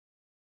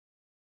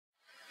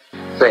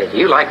Say, do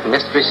you like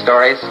mystery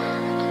stories?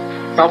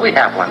 Well, we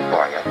have one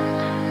for you.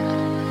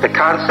 The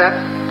concept?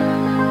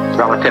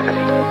 Relativity.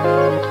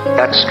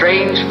 That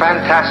strange,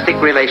 fantastic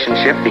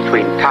relationship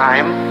between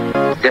time,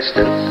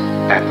 distance,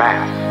 and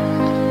math.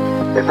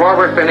 Before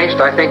we're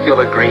finished, I think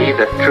you'll agree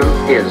that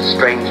truth is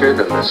stranger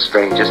than the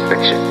strangest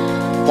fiction.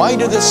 Why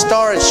do the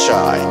stars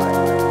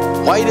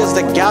shine? Why does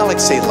the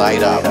galaxy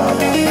light up?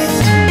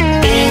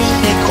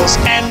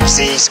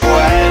 E=mc².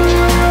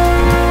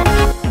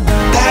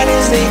 That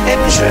is the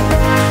engine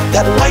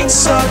that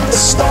lights up the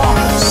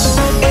stars.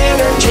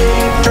 Energy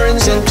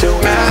turns into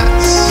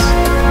mass.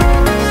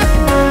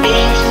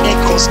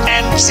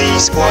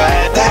 E=mc².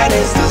 That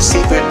is the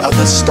secret of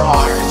the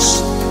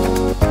stars.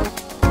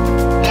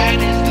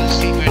 That is the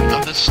secret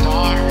of the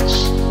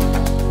stars.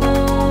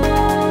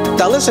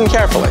 Now listen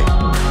carefully.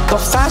 The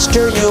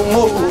faster you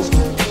move,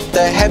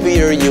 the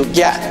heavier you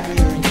get.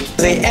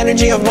 The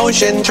energy of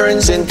motion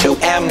turns into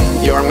m,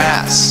 your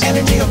mass.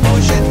 Energy of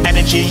motion.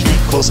 Energy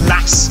equals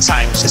mass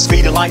times the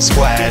speed of light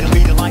squared.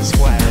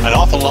 An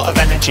awful lot of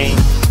energy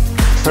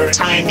for a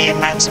tiny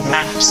amount of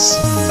mass.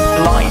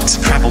 Light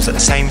travels at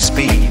the same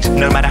speed,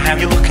 no matter how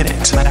you look at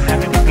it.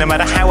 No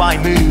matter how I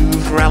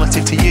move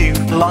relative to you,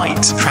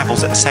 light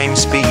travels at the same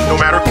speed. No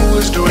matter who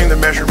is doing the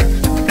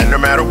measurement, and no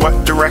matter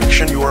what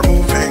direction you are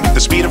moving, the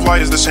speed of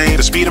light is the same.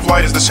 The speed of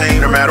light is the same,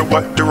 no matter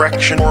what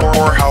direction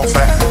or how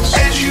fast.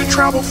 As you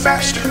travel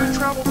faster,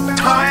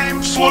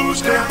 time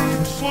slows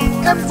down.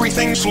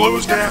 Everything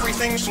slows down.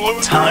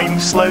 Time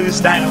slows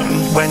down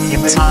when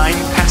your time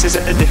passes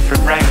at a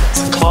different rate.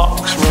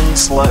 Clocks run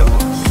slow.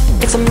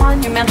 It's a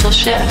monumental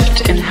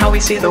shift in how we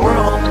see the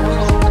world.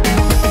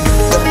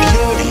 The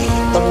beauty,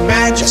 the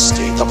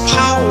majesty, the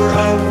power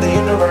of the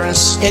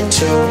universe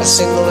into a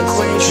single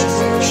equation.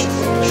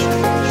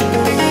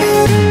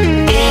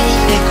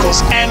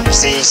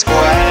 E=mc².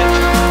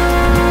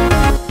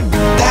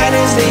 That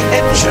is the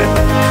engine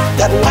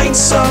that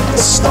lights up the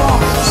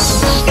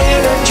stars.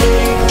 Energy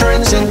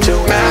turns into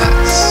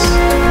mass.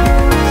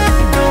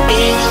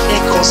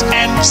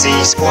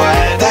 E=mc².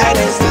 That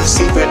is the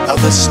secret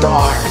of the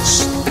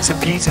stars. It's a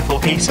beautiful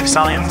piece of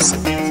science.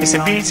 It's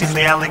a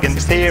beautifully elegant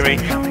theory.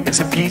 It's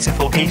a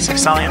beautiful piece of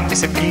science.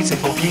 It's a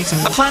beautiful.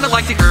 A planet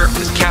like the Earth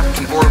is kept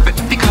in orbit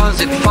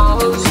because it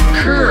follows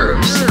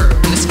curves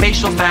in the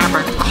spatial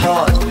fabric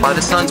caused by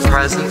the sun's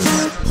presence.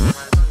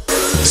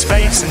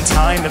 Space and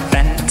time are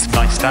bent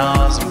by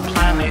stars and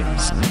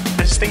planets.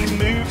 As things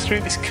move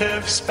through this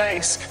curved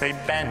space, they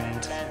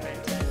bend.